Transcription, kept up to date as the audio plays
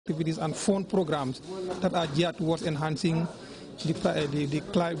activities and fund programs that are geared towards enhancing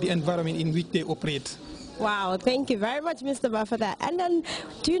the environment in which they operate. Wow, thank you very much, Mr. Ba, for that. And then,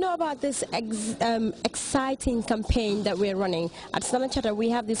 do you know about this exciting campaign that we're running? At Standard Chartered, we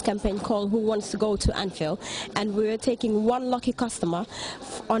have this campaign called Who Wants to Go to Anfield? And we're taking one lucky customer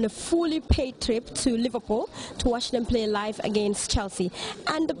on a fully paid trip to Liverpool to watch them play live against Chelsea.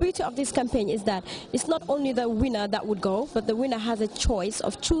 And the beauty of this campaign is that it's not only the winner that would go, but the winner has a choice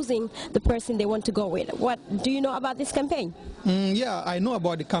of choosing the person they want to go with. What do you know about this campaign? Yeah, I know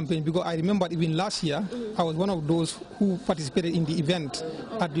about the campaign because I remember even last year, I was one of those who participated in the event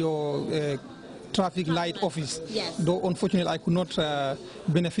at your traffic light office. Yes. Though unfortunately I could not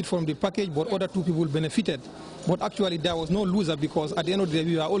benefit from the package, but other two people benefited. But actually there was no loser because at the end of the day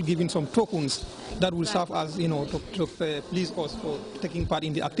we were all given some tokens that will serve as, to please us for taking part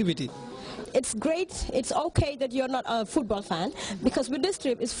in the activity. It's great, it's okay that you're not a football fan, because with this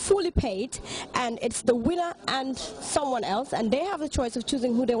trip it's fully paid and it's the winner and someone else, and they have the choice of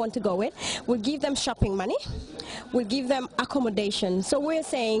choosing who they want to go with. We'll give them shopping money, we'll give them accommodation. So we're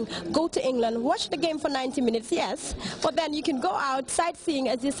saying go to England, watch the game for 90 minutes, yes, but then you can go out sightseeing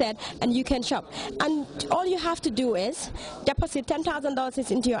as you said and you can shop. And all you have to do is deposit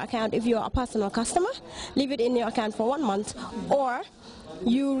 $10,000 into your account if you're a personal customer, leave it in your account for 1 month, or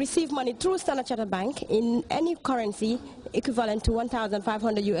you receive money through Standard Chartered Bank in any currency equivalent to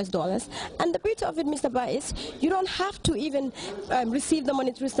 $1,500 US. And the beauty of it, Mr. Ba, is you don't have to even receive the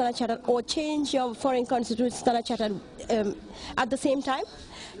money through Standard Chartered or change your foreign currency through Standard Chartered at the same time,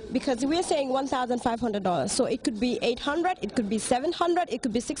 because we're saying $1,500. So it could be $800, it could be $700, it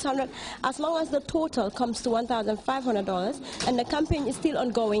could be $600, as long as the total comes to $1,500 and the campaign is still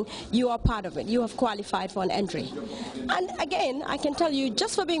ongoing, you are part of it. You have qualified for an entry. And again, I can tell you,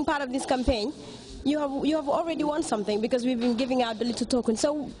 just for being part of this campaign, you have already won something, because we've been giving out the little token.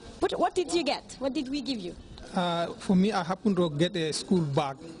 So what did you get? What did we give you? For me, I happened to get a school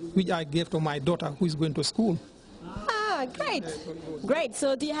bag, which I gave to my daughter who is going to school. Great, great.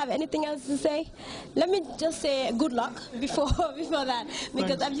 So do you have anything else to say? Let me just say good luck before that,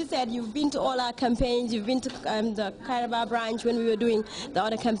 because as you said, you've been to all our campaigns, you've been to the Carabao branch when we were doing the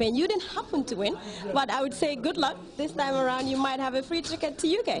other campaign. You didn't happen to win, but I would say good luck. This time around you might have a free ticket to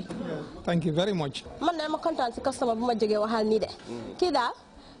UK. Thank you very much. Man, I'm a contact customer bu ma joge waxal ni de. Ki da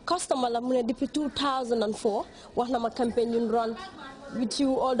customer la mu ne depuis 2004 wax na ma campaign ñu run with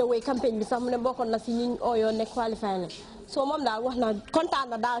you all the way campaign bi sax mu ne bokon na ci ñi oyo nek qualifier. So mom daal wax na kontaan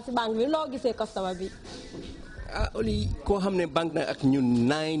na daal ci banque bi loo gisee customer bi. Oli koo xam ne banque na ak ñun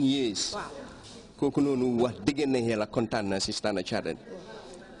 9 years. Waaw. Kooku noonu wax dëgg na yàlla kontaan na ci Standard Chartered.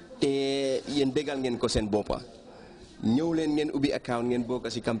 Te yéen déggal ngeen ko seen boppa. Ñëw leen ngeen ubbi account ngeen bokk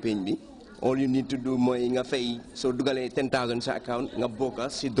ci campagne bi. All you need to do mooy nga fay soo dugalee 10,000 sa account nga bokk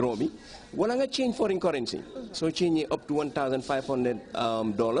ci draw bi wala nga change foreign currency. Soo change up to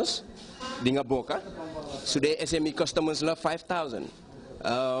 $1,500 di nga bokk. Su dee SME customers la 5,000.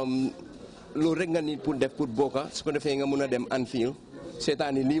 Loolu rek nga nit pour def pour bokka su ko defee nga mun a dem Anfield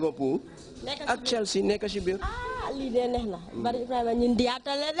seetaani Liverpool ak Chelsea nekk ci biir. Lii de neex na bari Ibrahima ñun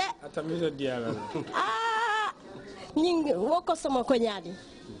diyaatale de. Atamisa diyaatale. Ñing wo customer ko ñaadi.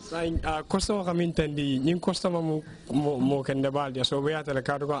 Sai customer kamin tandi ñing customer mo ken debal dia so beata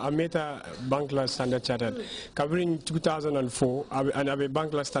ka ko ameta bank la Standard Chartered covering 2004 and abe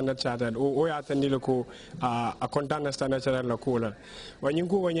bank la Standard Chartered o ya tandi ko a contact na Standard Chartered la ko la wa ñing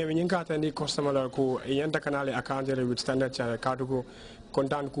ko wonye ñing ka tandi customer la ko yanta kanale account with Standard Chartered ka ko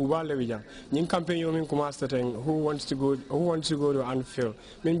contact ku ba le bija ñing campaign yo min commence ten who wants to go to Anfield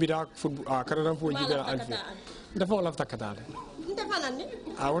min bida football karadan fo jibela Anfield dafa la takata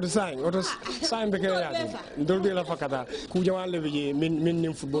what is saying be kaya ndol be la fakata ku jaman le bije min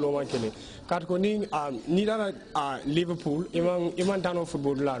nim football o wankele kat ko ni dara Liverpool iman tano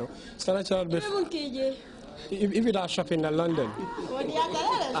football laro Standard Chartered be if it are shopping in London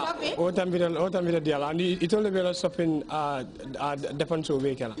o tambira diala and it only be shopping depends on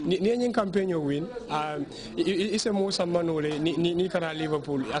vehicle ni campaign you win it's a most manole ni kara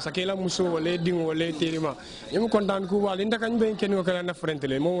Liverpool asakela muso wala ding wala terima yim kontan ku wala inda kan ben ken ko kala na frente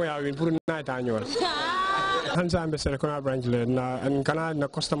le mo ya win pour na ta ñol hansa ambe sere ko na branch le na en kana na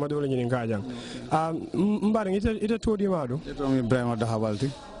customer do ni ngajang mbar ngi ite to di madu to mi Ibrahima da habalti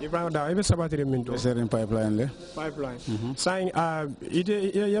Ibrahima da ibe sabatire min to sere pipeline le pipeline saying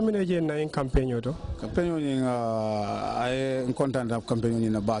ite yamine je na en campaign to campaign ni ay content of campaign ni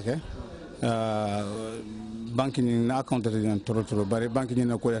na bake banki ni na account ni toro bari banki ni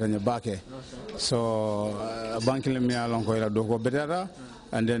na ko yata ni bake so banki le mi alon ko ila do ko bedara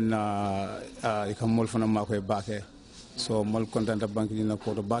and then ikamol fana ma ko bake so mol content bank ni na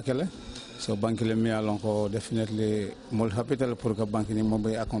ko to bakele so bank le mi alon ko definitely mol capital pour que bank ni mo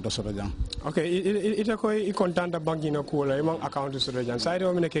bay account soto jang. Okay, ita ko i content bank ni na ko la imang account soto jang sai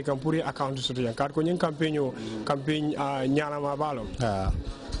do mi ne ke kam pour account soto jang kat ko nyin campagne nyana ma balo.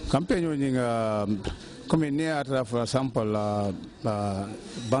 Campagne ni nga comme ni atra for example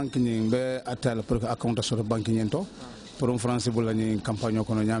bank ni be atal pour que account soto bank ni to pour France bu la ni campagne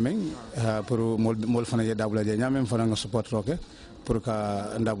ko no ñamé pour mol fana je dabula je ñamé fana nga support roke pour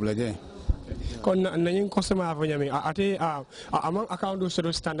ka ndabula je kon nañu customer fa ñami ate among account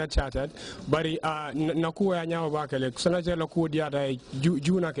so standard chartered bari na ko ya ñaaw ba kele sona je la ko diada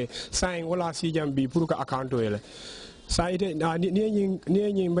juna ke sign wala si jambi pour ka account ele sa ite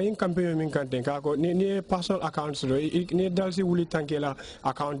ni mbayin campaign min kan ten ka ko ni personal account so ni dal si wuli tankela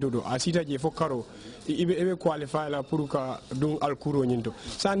account do asita je fo karo ibe qualify la pour ka dum alkuro nyinto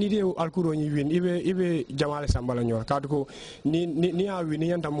sa ni de alkuro nyi win ibe jamale sambala nyola ka ko ni a win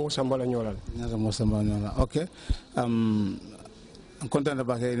yanta mo sambala nyola okay content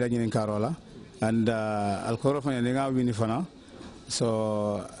ba ke la nyin karola and alkuro fa ni nga win fana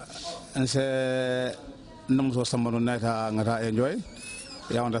so and nam so sambano nata ngata enjoy,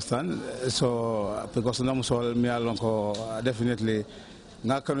 you understand, so because nam so mi alon ko definitely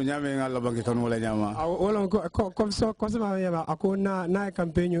ngakanu nyame ngala bangi kanu wala nyama wala ko sama yaba ako na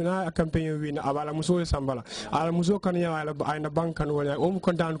campaign win abala muso sambala ala muso kan yawa ala na bank kan wala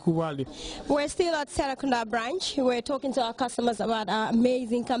kontan ku waldi. We're still at Serakunda branch. We're talking to our customers about our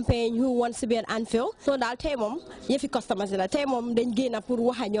amazing campaign who wants to be an Anfield. So dal tay mom yefi customers la tay mom dañ gëna pour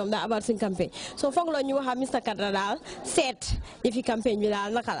waxa ñom da about sin campaign. So fogg la ñu waxa Mr. Kadra dal set yefi campaign bi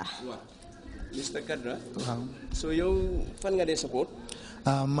dal nakala. Mr. Kadra, so yow fan nga dé support?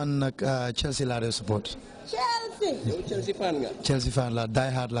 Man nag Chelsea laa dee support. Chelsea. yow Chelsea fan nga? Chelsea fan la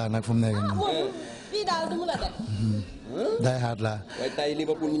die hard la nag fu mu nekk nii. Fii daal du mu la def. Die hard la. waaye tay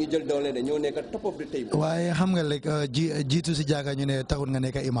Liverpool ñu ngi jël doole de ñoo nekk top of the table. waaye xam nga like jiitu si jaaga ñu ne taxul nga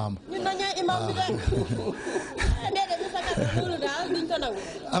nekk imam. ñun dañuy imam bi de. déedéet Mr. Kadra loolu daal duñ ko nangu.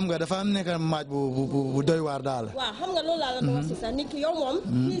 am nga dafa am nekk match bu doy waar daal. waaw xam nga loolu laa la wax si sax nit ki yow moom.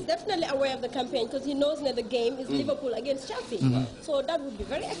 he is definitely aware of the campaign because he knows that the game is Liverpool against Chelsea. So that would be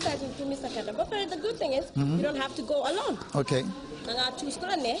very exciting to Mr. Kadra. But the good thing is you don't have to go alone. Okay. da ngaa choose ku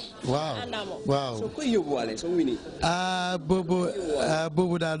la ne. waaw. so koy yóbbuwaale soo wini.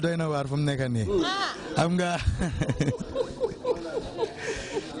 boobu daal doy na waar fu mu nekk nii. am nga.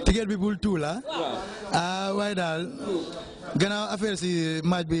 ticket bi bul tuula. waaye daal. gannaaw affaire si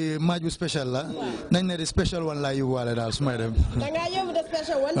match bu special la. nañ ne di special one laa yóbbuwaale daal su may dem. da ngaa yóbbu the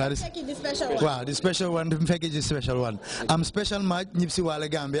special one. fekki di special one. waaw di special one fekki di special one. am special match ñib si waale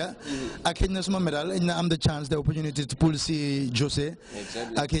Gambia. ak xëy na suma medal xëy na am the chance the opportunity to pull si Jose.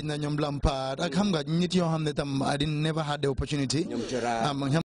 ak xëy na ñoom Lampard ak xam nga nit yoo xam ne tam I didn't never had the opportunity.